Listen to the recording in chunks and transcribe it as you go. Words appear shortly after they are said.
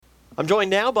I'm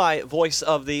joined now by voice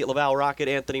of the Laval Rocket,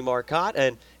 Anthony Marcotte.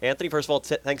 And Anthony, first of all,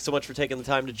 thanks so much for taking the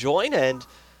time to join. And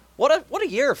what a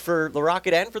year for the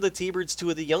Rocket and for the T-Birds, two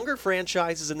of the younger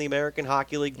franchises in the American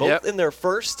Hockey League, both in their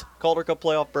first Calder Cup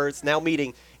playoff berths, now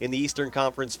meeting in the Eastern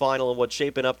Conference Final in what's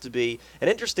shaping up to be an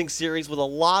interesting series with a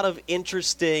lot of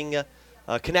interesting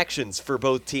connections for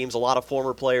both teams, a lot of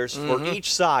former players for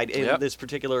each side in this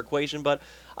particular equation. But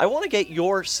I want to get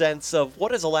your sense of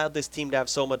what has allowed this team to have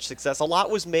so much success. A lot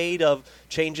was made of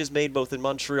changes made both in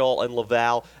Montreal and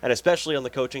Laval, and especially on the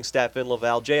coaching staff in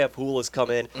Laval. J.F. Houle has come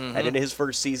in, and in his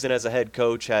first season as a head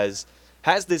coach has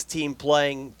this team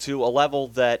playing to a level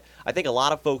that I think a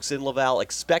lot of folks in Laval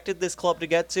expected this club to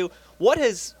get to. What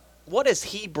has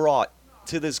he brought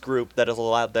to this group that has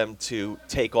allowed them to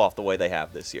take off the way they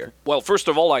have this year? Well, first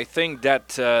of all, I think that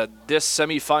this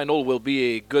semifinal will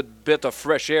be a good bit of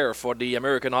fresh air for the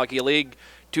American Hockey League.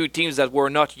 Two teams that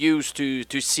were not used to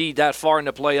see that far in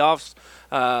the playoffs.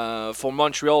 For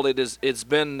Montreal, it's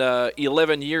been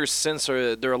 11 years since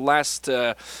their last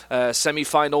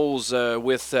semifinals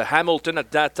with Hamilton at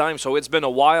that time, so it's been a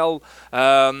while.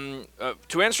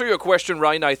 To answer your question,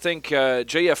 Ryan, I think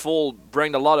JF will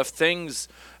bring a lot of things.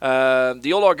 The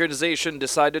whole organization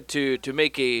decided to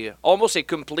make almost a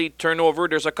complete turnover.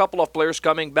 There's a couple of players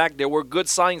coming back. There were good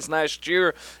signs last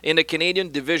year in the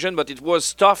Canadian division, but it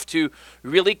was tough to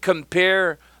really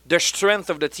compare the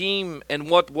strength of the team and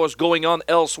what was going on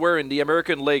elsewhere in the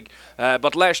American League.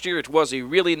 But last year it was a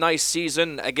really nice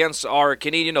season against our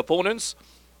Canadian opponents,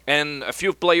 and a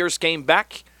few players came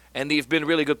back, and they've been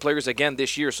really good players again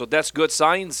this year, so that's good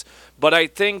signs. But I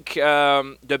think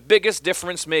the biggest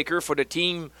difference maker for the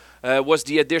team was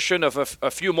the addition of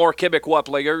a few more Quebecois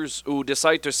players who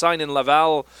decided to sign in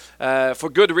Laval for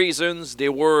good reasons. They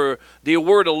were the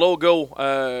logo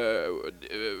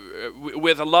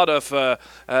with a lot of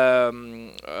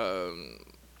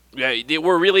they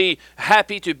were really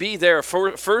happy to be there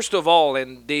first of all,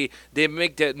 and they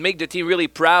make the team really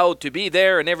proud to be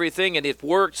there and everything, and it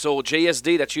worked. So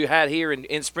JSD that you had here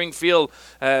in Springfield,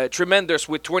 tremendous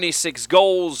with 26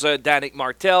 goals. Danick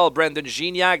Martel, Brandon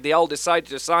Gignac, they all decided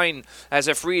to sign as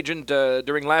a free agent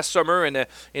during last summer, and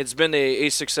it's been a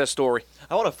success story.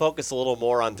 I want to focus a little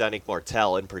more on Danick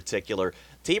Martel in particular.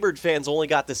 T-Bird fans only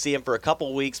got to see him for a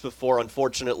couple weeks before,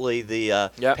 unfortunately,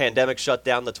 the pandemic shut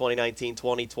down the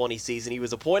 2019-2020 season. He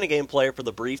was a point-a-game player for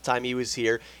the brief time he was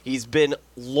here. He's been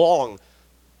long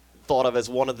thought of as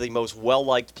one of the most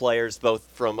well-liked players, both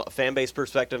from a fan base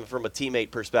perspective and from a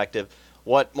teammate perspective.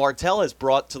 What Martel has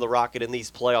brought to the Rocket in these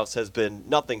playoffs has been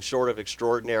nothing short of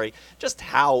extraordinary. Just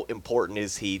how important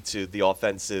is he to the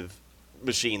offensive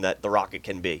machine that the Rocket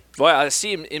can be? Well, I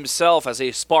see him himself as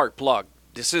a spark plug.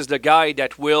 This is the guy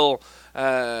that will,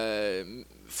 in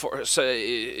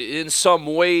some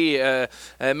way,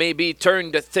 maybe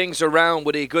turn the things around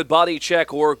with a good body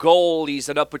check or goal. He's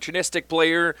an opportunistic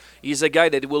player. He's a guy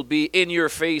that will be in your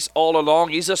face all along.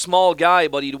 He's a small guy,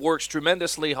 but he works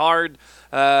tremendously hard.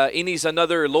 And he's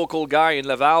another local guy in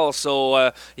Laval.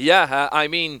 So,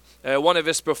 one of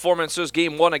his performances,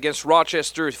 Game 1 against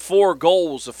Rochester, 4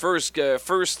 goals. The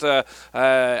first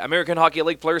American Hockey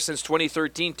League player since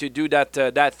 2013 to do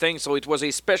that thing. So it was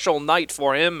a special night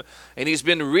for him, and he's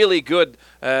been really good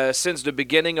since the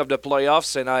beginning of the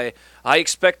playoffs, and I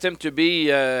expect him to be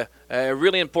a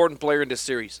really important player in this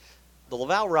series. The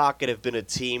Laval Rocket have been a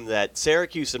team that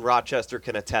Syracuse and Rochester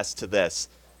can attest to this.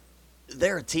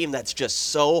 They're a team that's just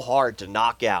so hard to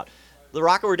knock out. The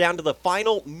Rocket were down to the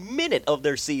final minute of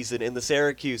their season in the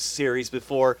Syracuse series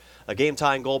before a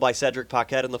game-tying goal by Cedric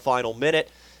Paquette in the final minute.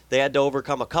 They had to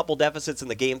overcome a couple deficits in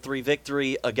the Game 3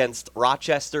 victory against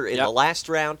Rochester in the last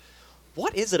round.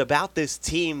 What is it about this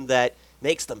team that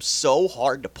makes them so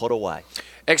hard to put away?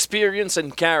 Experience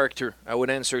and character, I would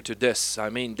answer to this. I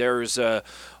mean, there's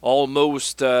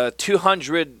almost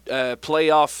 200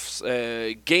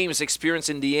 playoff games experience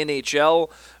in the NHL.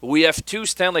 We have 2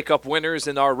 Stanley Cup winners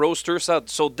in our roster,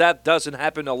 so that doesn't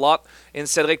happen a lot in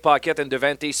Cedric Paquette and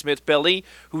Devante Smith-Pelly,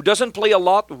 who doesn't play a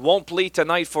lot, won't play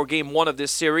tonight for Game 1 of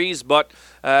this series, but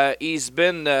he's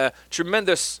been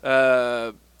tremendous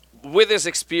with his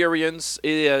experience,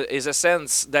 is a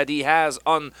sense that he has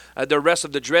on the rest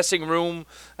of the dressing room.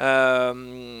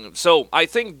 So I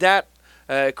think that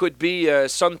could be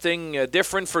something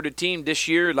different for the team this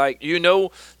year. Like, that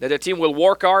the team will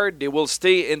work hard. They will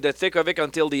stay in the thick of it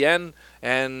until the end.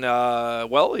 And,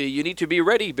 you need to be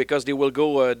ready because they will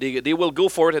go they will go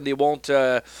for it, and they won't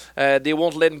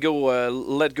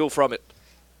let go from it.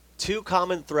 2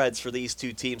 common threads for these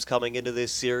 2 teams coming into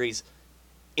this series.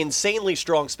 Insanely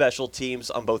strong special teams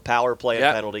on both power play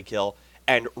and penalty kill,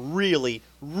 and really,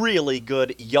 really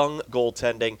good young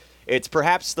goaltending. It's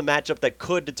perhaps the matchup that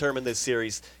could determine this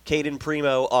series. Caden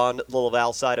Primo on the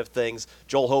Laval side of things.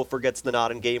 Joel Hofer gets the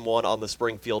nod in Game 1 on the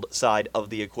Springfield side of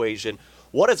the equation.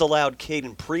 What has allowed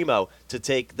Caden Primo to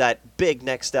take that big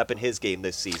next step in his game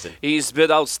this season? He's been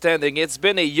outstanding. It's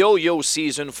been a yo-yo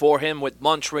season for him with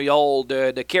Montreal,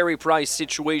 the Carey Price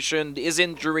situation, his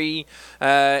injury,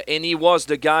 and he was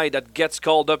the guy that gets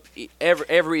called up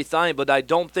every time, but I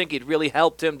don't think it really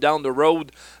helped him down the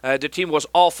road. The team was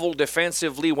awful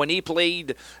defensively when he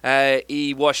played.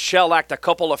 He was shellacked a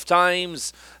couple of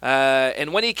times,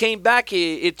 and when he came back,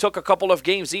 it took a couple of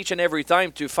games each and every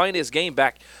time to find his game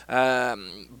back.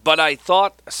 But I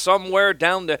thought somewhere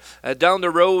down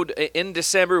the road in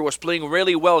December he was playing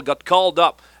really well, got called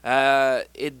up.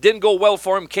 It didn't go well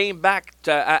for him, came back,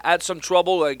 had some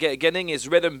trouble getting his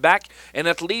rhythm back, and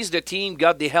at least the team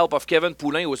got the help of Kevin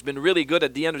Poulin, who's been really good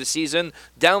at the end of the season.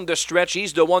 Down the stretch,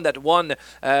 he's the one that won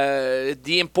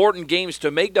the important games to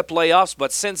make the playoffs,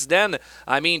 but since then,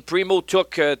 I mean, Primo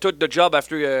took the job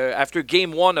after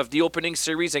Game 1 of the opening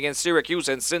series against Syracuse,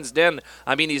 and since then,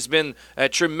 I mean, he's been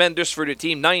tremendous for the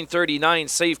team. 939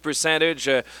 save percentage,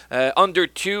 under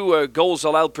 2 goals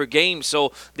allowed per game,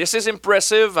 so this is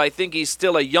impressive. I think he's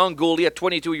still a young goalie at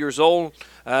 22 years old.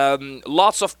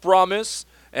 Lots of promise,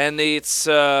 and it's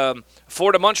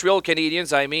for the Montreal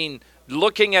Canadiens. I mean,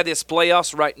 looking at his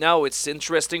playoffs right now, it's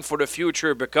interesting for the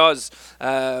future because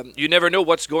you never know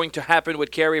what's going to happen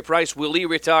with Carey Price. Will he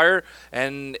retire?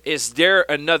 And is there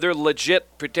another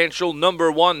legit potential number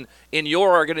 1 in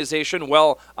your organization?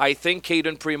 Well, I think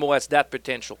Caden Primo has that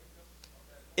potential.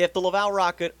 If the Laval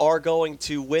Rocket are going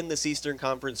to win this Eastern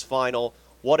Conference Final,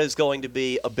 what is going to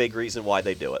be a big reason why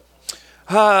they do it?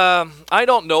 I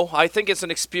don't know. I think it's an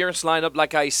experienced lineup,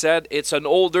 like I said. It's an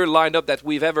older lineup that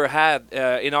we've ever had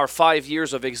in our 5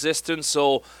 years of existence,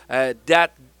 so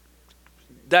that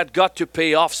got to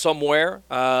pay off somewhere.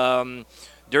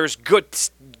 There's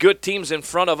good teams in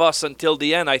front of us until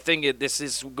the end. I think this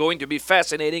is going to be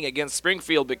fascinating against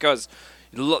Springfield because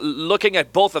looking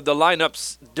at both of the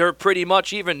lineups, they're pretty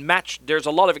much even matched. There's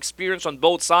a lot of experience on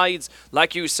both sides.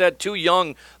 Like you said, 2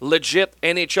 young, legit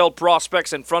NHL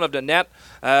prospects in front of the net.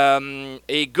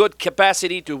 A good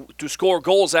capacity to score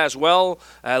goals as well.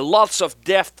 Lots of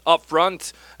depth up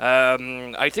front.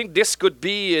 I think this could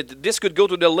go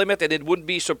to the limit, and it wouldn't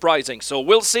be surprising. So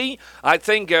we'll see. I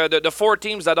think the 4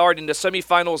 teams that are in the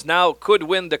semifinals now could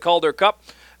win the Calder Cup,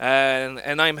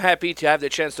 and I'm happy to have the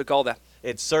chance to call that.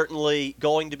 It's certainly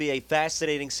going to be a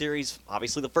fascinating series.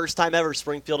 Obviously, the first time ever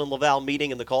Springfield and Laval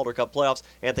meeting in the Calder Cup playoffs.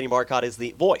 Anthony Marcotte is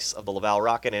the voice of the Laval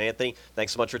Rocket. And Anthony,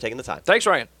 thanks so much for taking the time. Thanks,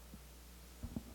 Ryan.